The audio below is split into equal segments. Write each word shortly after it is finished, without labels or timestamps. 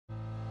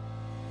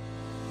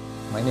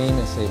My name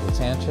is Abel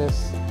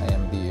Sanchez. I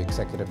am the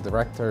Executive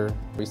Director,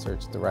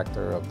 Research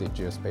Director of the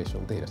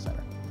Geospatial Data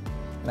Center.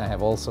 And I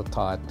have also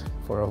taught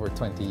for over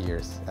 20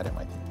 years at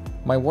MIT.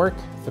 My work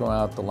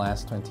throughout the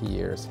last 20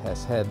 years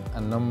has had a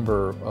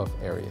number of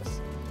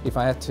areas. If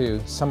I had to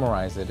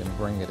summarize it and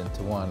bring it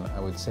into one, I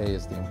would say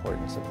is the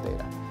importance of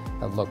data.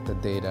 I've looked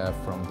at data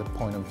from the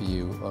point of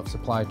view of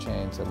supply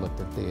chains. I've looked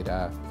at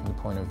data from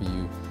the point of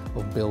view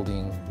of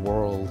building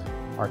world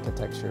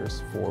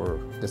architectures for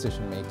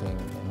decision-making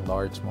in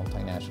large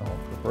multinational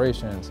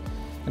corporations.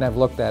 And I've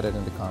looked at it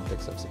in the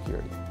context of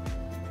security.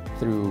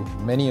 Through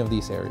many of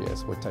these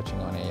areas, we're touching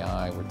on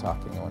AI, we're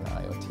talking on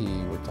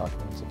IoT, we're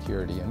talking on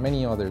security, and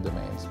many other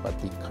domains. But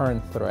the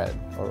current thread,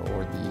 or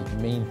the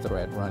main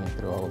thread running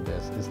through all of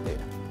this, is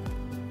data.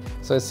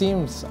 So it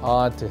seems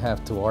odd to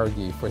have to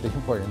argue for the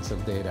importance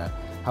of data.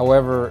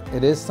 However,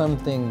 it is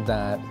something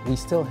that we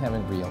still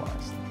haven't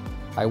realized.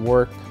 I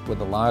work with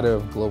a lot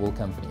of global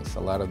companies, a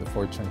lot of the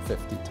Fortune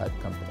 50 type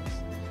companies.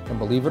 And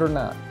believe it or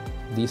not,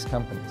 these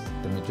companies,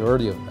 the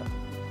majority of them,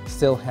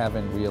 still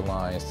haven't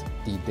realized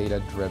the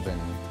data-driven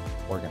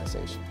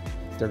organization.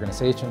 The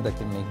organization that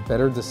can make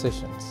better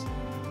decisions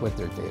with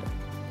their data.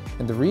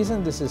 And the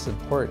reason this is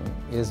important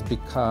is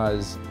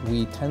because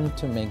we tend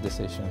to make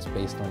decisions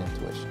based on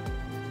intuition.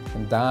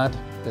 And that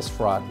is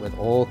fraught with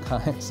all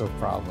kinds of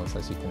problems,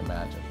 as you can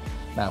imagine.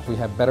 Now, if we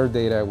have better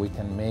data, we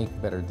can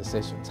make better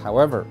decisions.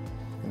 However,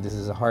 and this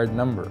is a hard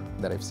number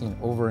that I've seen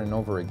over and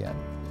over again,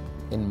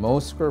 in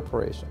most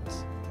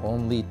corporations,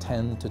 only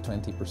 10 to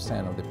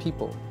 20% of the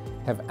people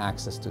have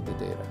access to the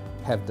data,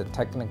 have the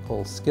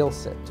technical skill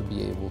set to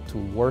be able to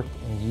work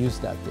and use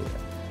that data,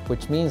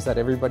 which means that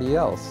everybody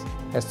else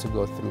has to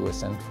go through a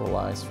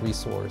centralized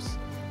resource,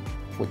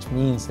 which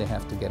means they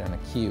have to get in a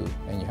queue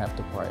and you have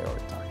to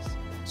prioritize.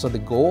 So the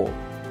goal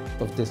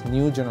of this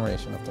new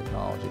generation of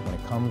technology when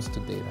it comes to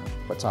data,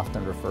 what's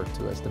often referred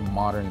to as the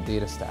modern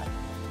data stack,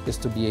 is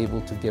to be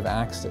able to give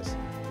access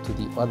to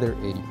the other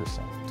 80%,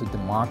 to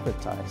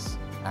democratize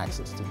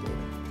access to data.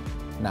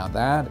 Now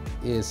that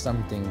is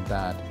something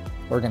that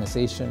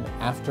organization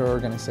after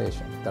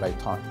organization that I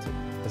talk to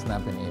has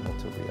not been able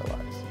to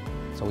realize.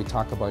 So we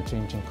talk about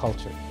changing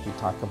culture, we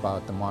talk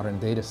about the modern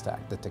data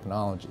stack, the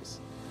technologies,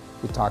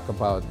 we talk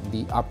about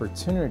the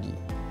opportunity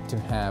to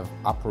have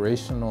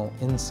operational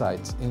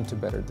insights into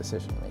better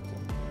decision making.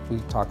 We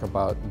talk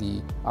about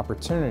the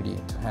opportunity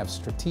to have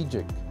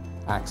strategic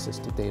access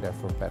to data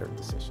for better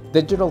decisions.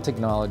 Digital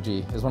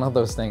technology is one of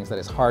those things that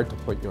is hard to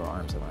put your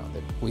arms around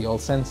it. We all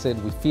sense it,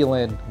 we feel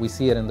it, we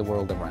see it in the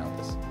world around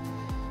us.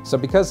 So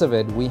because of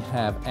it, we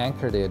have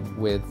anchored it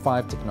with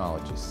 5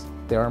 technologies.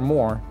 There are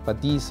more,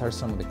 but these are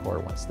some of the core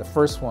ones. The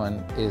first one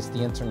is the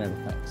Internet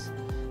of Things.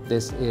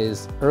 This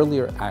is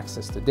earlier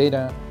access to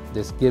data.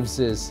 This gives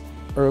us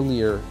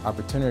earlier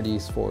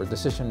opportunities for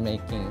decision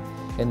making,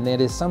 and it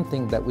is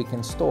something that we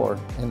can store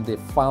in the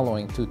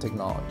following 2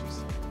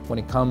 technologies. When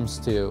it comes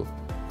to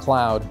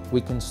cloud,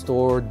 we can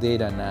store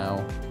data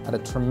now at a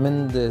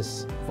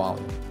tremendous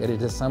volume. It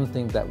is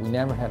something that we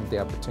never had the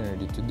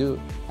opportunity to do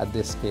at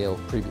this scale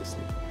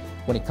previously.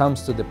 When it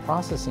comes to the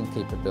processing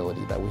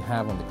capability that we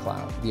have on the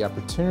cloud, the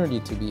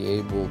opportunity to be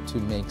able to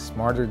make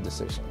smarter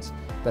decisions,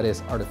 that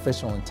is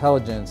artificial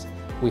intelligence,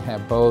 we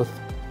have both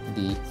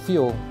the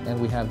fuel and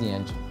we have the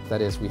engine.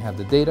 That is, we have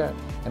the data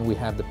and we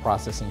have the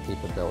processing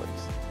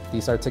capabilities.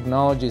 These are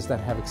technologies that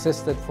have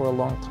existed for a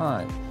long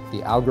time,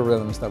 the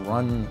algorithms that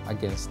run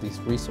against these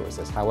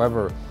resources.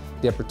 However,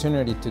 the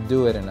opportunity to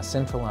do it in a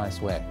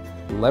centralized way,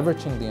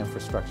 leveraging the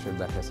infrastructure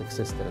that has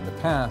existed in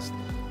the past,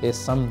 is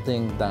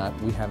something that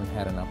we haven't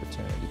had an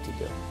opportunity to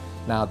do.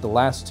 Now, the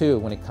last 2,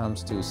 when it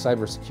comes to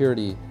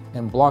cybersecurity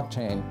and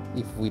blockchain,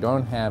 if we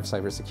don't have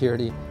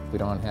cybersecurity, we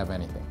don't have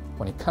anything.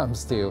 When it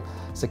comes to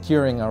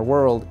securing our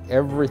world,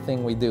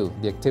 everything we do,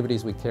 the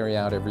activities we carry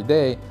out every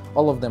day,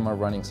 all of them are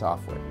running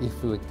software.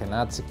 If we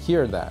cannot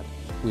secure that,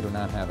 we do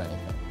not have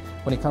anything.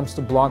 When it comes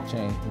to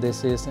blockchain,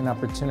 this is an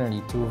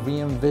opportunity to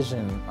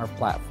re-envision our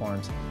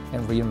platforms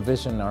and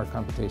re-envision our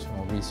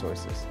computational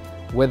resources.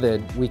 With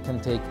it, we can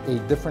take a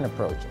different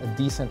approach, a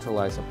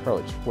decentralized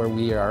approach, where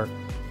we are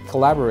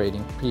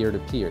collaborating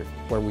peer-to-peer,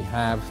 where we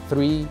have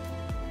 3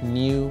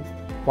 new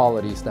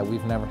qualities that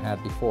we've never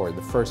had before.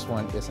 The first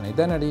one is an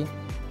identity.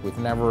 We've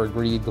never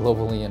agreed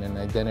globally in an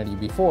identity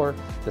before.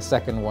 The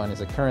second one is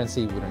a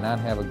currency. We do not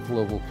have a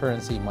global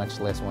currency, much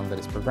less one that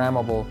is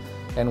programmable.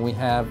 And we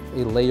have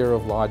a layer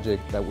of logic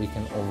that we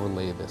can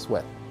overlay this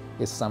with.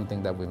 It's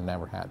something that we've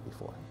never had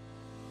before.